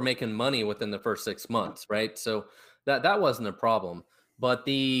example, we were making money within the first 6 months, right? So that wasn't a problem. But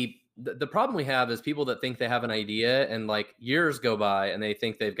the problem we have is people that think they have an idea and like years go by and they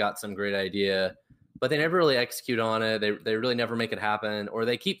think they've got some great idea, but they never really execute on it. They really never make it happen, or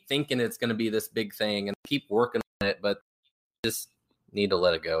they keep thinking it's going to be this big thing and keep working on it, but just need to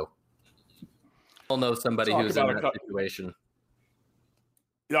let it go. I'll know somebody who's in that situation.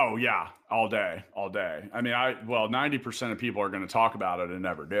 Oh yeah, all day. I mean, 90% of people are going to talk about it and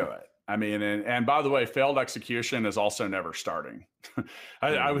never do it. I mean, and by the way, failed execution is also never starting.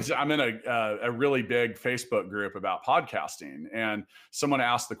 I'm in a really big Facebook group about podcasting, and someone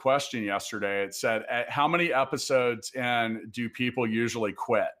asked the question yesterday. It said, how many episodes in do people usually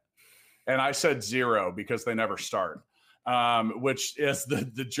quit? And I said 0, because they never start, which is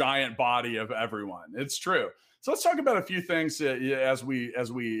the giant body of everyone. It's true. So let's talk about a few things as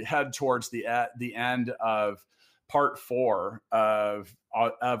we head towards the end of part 4 of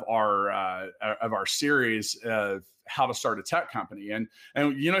our series of how to start a tech company. And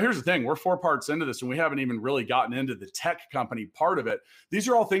here's the thing, we're 4 parts into this and we haven't even really gotten into the tech company part of it. These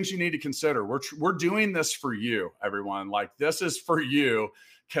are all things you need to consider. We're doing this for you, everyone. Like, this is for you,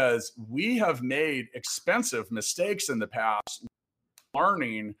 because we have made expensive mistakes in the past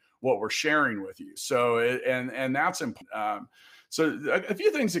learning what we're sharing with you. So, and that's important. So a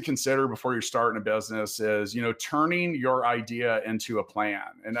few things to consider before you're starting a business is, turning your idea into a plan.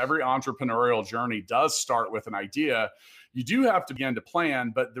 And every entrepreneurial journey does start with an idea. You do have to begin to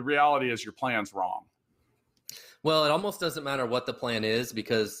plan, but the reality is your plan's wrong. Well, it almost doesn't matter what the plan is,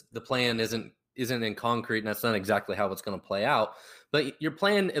 because the plan isn't in concrete, and that's not exactly how it's going to play out. But your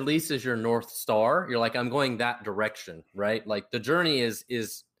plan at least is your North Star. You're like, I'm going that direction, right? Like, the journey is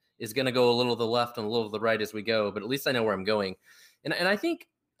going to go a little to the left and a little to the right as we go, but at least I know where I'm going. And I think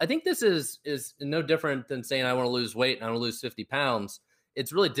this is no different than saying I want to lose weight and I want to lose 50 pounds.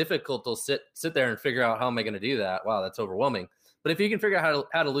 it's really difficult to sit there and figure out how am I going to do that. Wow, that's overwhelming. But if you can figure out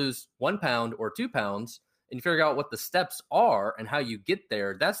how to lose 1 pound or 2 pounds, and you figure out what the steps are and how you get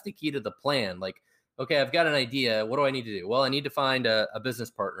there, that's the key to the plan. Like, okay, I've got an idea. What do I need to do? Well, I need to find a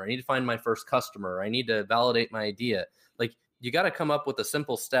business partner. I need to find my first customer. I need to validate my idea. Like, you got to come up with the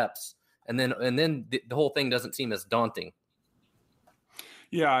simple steps, and then the whole thing doesn't seem as daunting.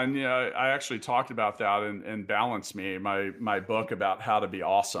 Yeah, and I actually talked about that in Balance Me, my book about how to be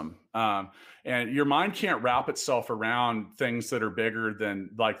awesome. And your mind can't wrap itself around things that are bigger than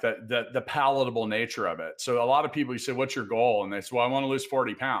like the palatable nature of it. So a lot of people, you say, "What's your goal?" And they say, "Well, I want to lose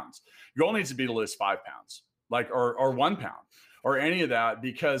 40 pounds." Your goal needs to be to lose 5 pounds, like or 1 pound, or any of that,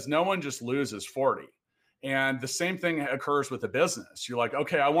 because no one just loses 40. And the same thing occurs with a business. You're like,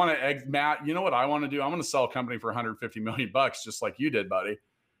 okay, I want to, Matt, you know what I want to do? I want to sell a company for 150 million bucks, just like you did, buddy.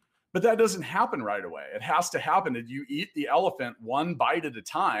 But that doesn't happen right away. It has to happen that you eat the elephant one bite at a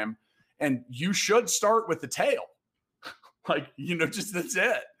time, and you should start with the tail. Like, just that's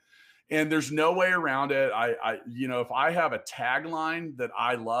it. And there's no way around it. If I have a tagline that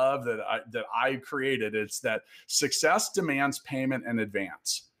I love that I created, it's that success demands payment in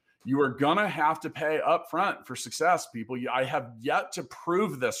advance. You are going to have to pay up front for success, people. I have yet to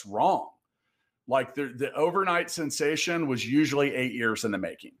prove this wrong. Like the overnight sensation was usually 8 years in the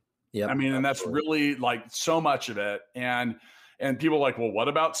making. Yeah, I mean, and that's really like so much of it. And people are like, well, what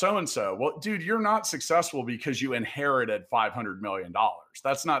about so-and-so? Well, dude, you're not successful because you inherited $500 million.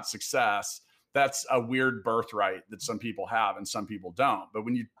 That's not success. That's a weird birthright that some people have and some people don't. But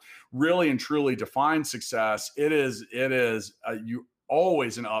when you really and truly define success, it is you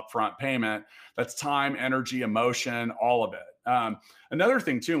always an upfront payment. That's time, energy, emotion, all of it. Another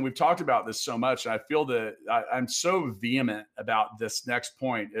thing too, and we've talked about this so much, and I feel that I'm so vehement about this next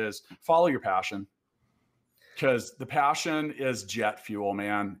point, is follow your passion. Because the passion is jet fuel,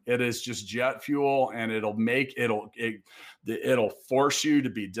 man. It is just jet fuel, and it'll force you to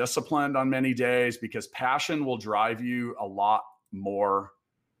be disciplined on many days, because passion will drive you a lot more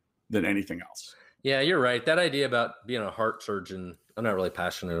than anything else. Yeah, you're right. That idea about being a heart surgeon, I'm not really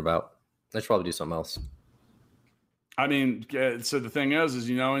passionate about. I should probably do something else. I mean, so the thing is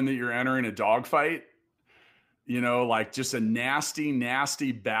knowing that you're entering a dogfight, like just a nasty,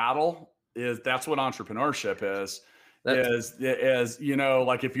 nasty battle, that's what entrepreneurship is.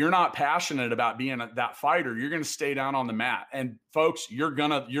 Like if you're not passionate about being that fighter, you're going to stay down on the mat. And folks, you're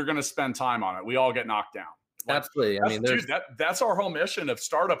going to spend time on it. We all get knocked down. Like, absolutely. I mean, that's our whole mission of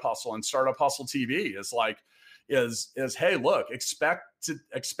Startup Hustle and Startup Hustle TV is hey, look, expect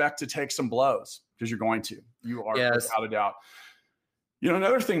to take some blows, because you're going to. You are, without a doubt.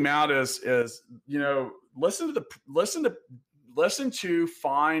 Another thing, Matt, is listen to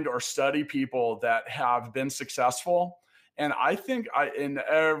find or study people that have been successful. And I think and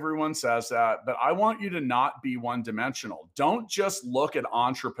everyone says that, but I want you to not be one dimensional. Don't just look at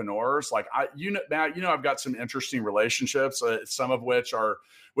entrepreneurs. Like Matt, I've got some interesting relationships, some of which are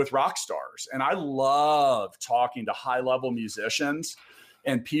with rock stars. And I love talking to high level musicians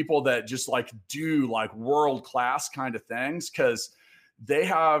and people that just like do like world-class kind of things, because they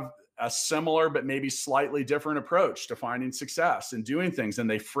have a similar but maybe slightly different approach to finding success and doing things, and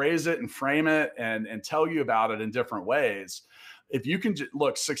they phrase it and frame it and tell you about it in different ways. If you can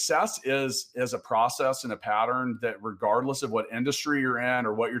look, success is a process and a pattern that, regardless of what industry you're in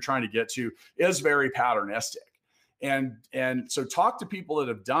or what you're trying to get to, is very patternistic. And so talk to people that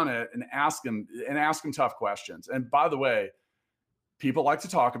have done it and ask them tough questions. And by the way, people like to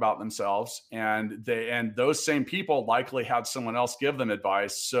talk about themselves, and those same people likely had someone else give them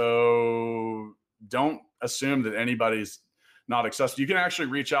advice. So don't assume that anybody's not accessible. You can actually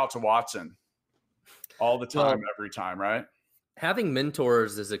reach out to Watson all the time, every time, right? Having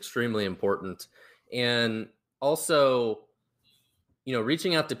mentors is extremely important. And also,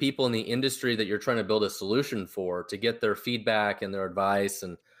 reaching out to people in the industry that you're trying to build a solution for, to get their feedback and their advice.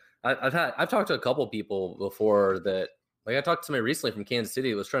 And I've talked to a couple people before that, like I talked to somebody recently from Kansas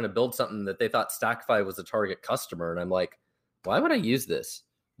City that was trying to build something that they thought Stackify was a target customer. And I'm like, why would I use this?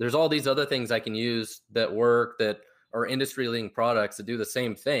 There's all these other things I can use that work, that are industry leading products that do the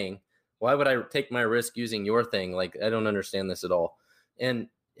same thing. Why would I take my risk using your thing? Like, I don't understand this at all. And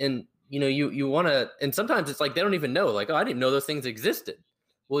you want to, and sometimes it's like, they don't even know, like, oh, I didn't know those things existed.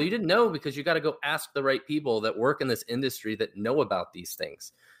 Well, you didn't know because you got to go ask the right people that work in this industry that know about these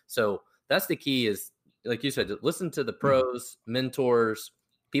things. So that's the key, is, like you said, listen to the pros, mentors,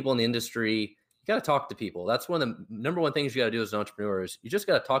 people in the industry. You got to talk to people. That's one of the number one things you got to do as an entrepreneur, is you just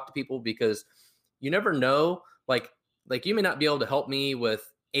got to talk to people, because you never know, like you may not be able to help me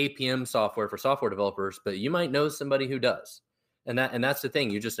with APM software for software developers, but you might know somebody who does. And that's the thing.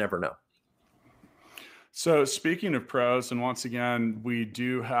 You just never know. So speaking of pros, and once again, we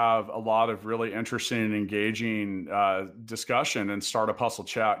do have a lot of really interesting and engaging discussion in Startup Hustle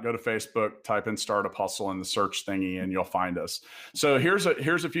chat. Go to Facebook, type in Startup Hustle in the search thingy, and you'll find us. So here's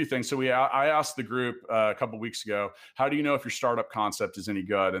a few things. So I asked the group a couple of weeks ago, how do you know if your startup concept is any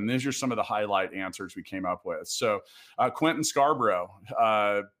good? And these are some of the highlight answers we came up with. So Quentin Scarborough,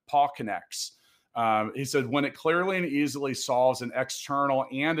 Paw Connects. He said, when it clearly and easily solves an external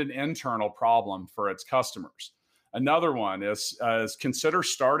and an internal problem for its customers. Another one is consider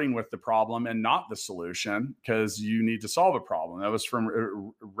starting with the problem and not the solution, because you need to solve a problem. That was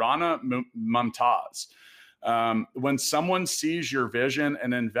from Rana Mumtaz. When someone sees your vision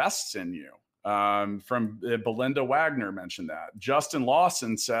and invests in you, from Belinda Wagner mentioned that. Justin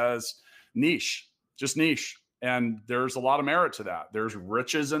Lawson says, niche, just niche. And there's a lot of merit to that. There's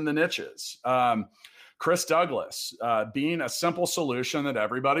riches in the niches. Chris Douglas, being a simple solution that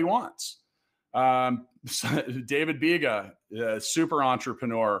everybody wants. David Biga, super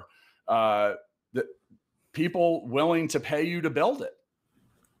entrepreneur, people willing to pay you to build it.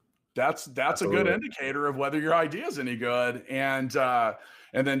 That's Absolutely. A good indicator of whether your idea is any good. And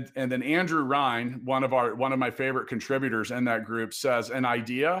then Andrew Ryan, one of my favorite contributors in that group, says an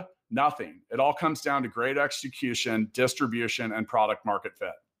idea, nothing. It all comes down to great execution, distribution, and product market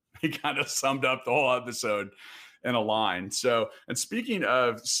fit. He kind of summed up the whole episode in a line. So, and speaking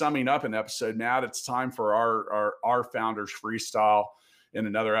of summing up an episode, Matt, it's time for our Founders Freestyle in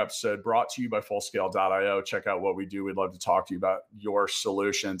another episode brought to you by Fullscale.io. Check out what we do. We'd love to talk to you about your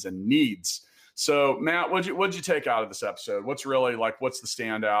solutions and needs. So, Matt, what'd you take out of this episode? What's really what's the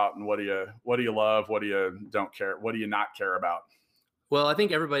standout, and what do you love? What do you don't care? What do you not care about? Well, I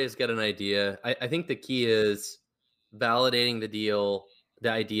think everybody's got an idea. I think the key is validating the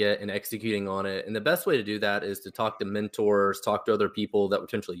idea and executing on it. And the best way to do that is to talk to mentors, talk to other people that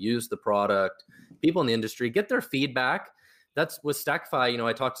potentially use the product, people in the industry, get their feedback. That's with Stackify.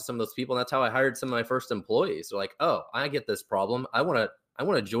 I talked to some of those people, and that's how I hired some of my first employees. They're like, oh, I get this problem. I want to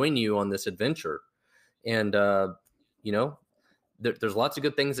join you on this adventure. And, there's lots of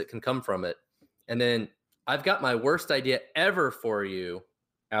good things that can come from it. And then I've got my worst idea ever for you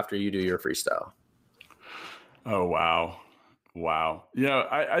after you do your freestyle. Oh, wow.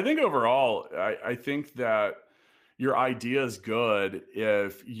 I think overall, I think that your idea is good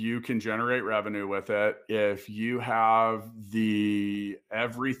if you can generate revenue with it, if you have the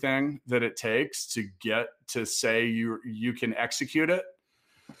everything that it takes to get to say you can execute it.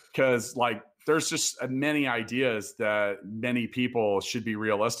 Because there's just many ideas that many people should be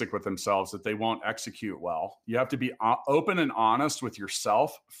realistic with themselves that they won't execute well. You have to be open and honest with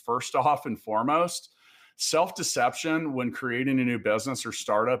yourself, first off and foremost. Self-deception when creating a new business or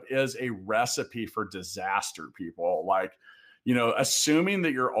startup is a recipe for disaster, people. Assuming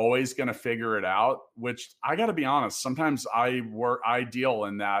that you're always going to figure it out, which I got to be honest, sometimes I deal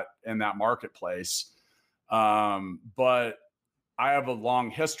in that marketplace. But I have a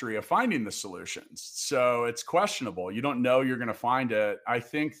long history of finding the solutions. So it's questionable. You don't know you're going to find it. I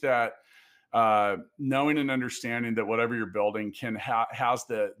think that knowing and understanding that whatever you're building has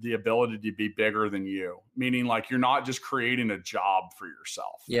the ability to be bigger than you, meaning you're not just creating a job for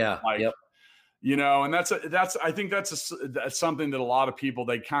yourself. Yeah. Yep. And I think that's something that a lot of people,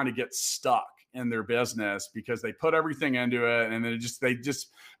 they kind of get stuck in their business because they put everything into it, and then they just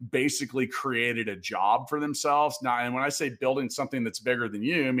basically created a job for themselves. Now, and when I say building something that's bigger than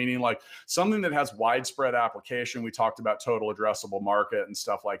you, meaning something that has widespread application, we talked about total addressable market and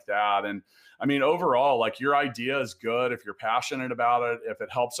stuff like that. And I mean, overall, your idea is good if you're passionate about it, if it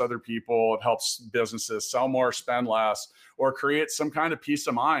helps other people, it helps businesses sell more, spend less, or create some kind of peace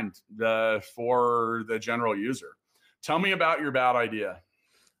of mind for the general user. Tell me about your bad idea.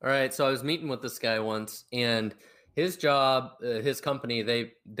 All right. So I was meeting with this guy once, and his job, his company,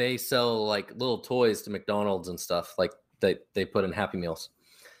 they sell little toys to McDonald's and stuff they put in Happy Meals.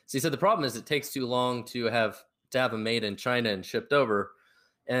 So he said the problem is it takes too long to have them made in China and shipped over.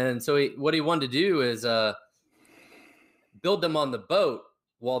 And so what he wanted to do is build them on the boat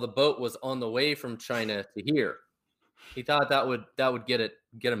while the boat was on the way from China to here. He thought that would get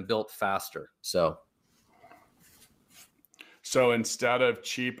them built faster. So instead of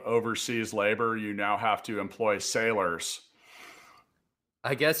cheap overseas labor, you now have to employ sailors.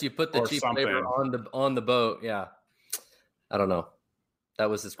 I guess you put the cheap labor on the boat. Yeah. I don't know. That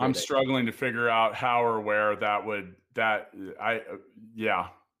was his. I'm struggling to figure out how or where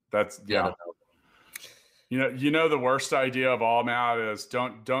You know the worst idea of all, Matt, is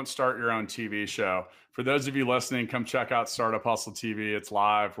don't start your own TV show. For those of you listening, come check out Startup Hustle TV. It's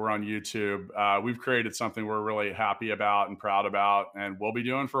live. We're on YouTube. We've created something we're really happy about and proud about, and we'll be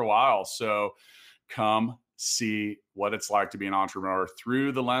doing for a while. So come see what it's like to be an entrepreneur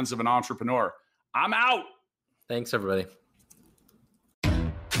through the lens of an entrepreneur. I'm out. Thanks, everybody.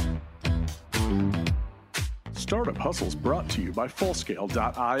 Startup Hustles brought to you by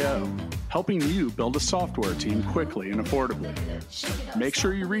Fullscale.io, helping you build a software team quickly and affordably. Make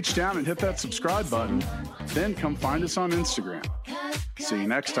sure you reach down and hit that subscribe button, then come find us on Instagram. See you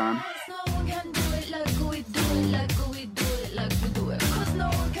next time.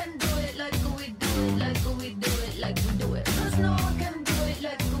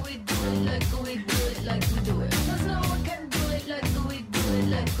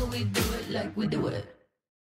 We do it.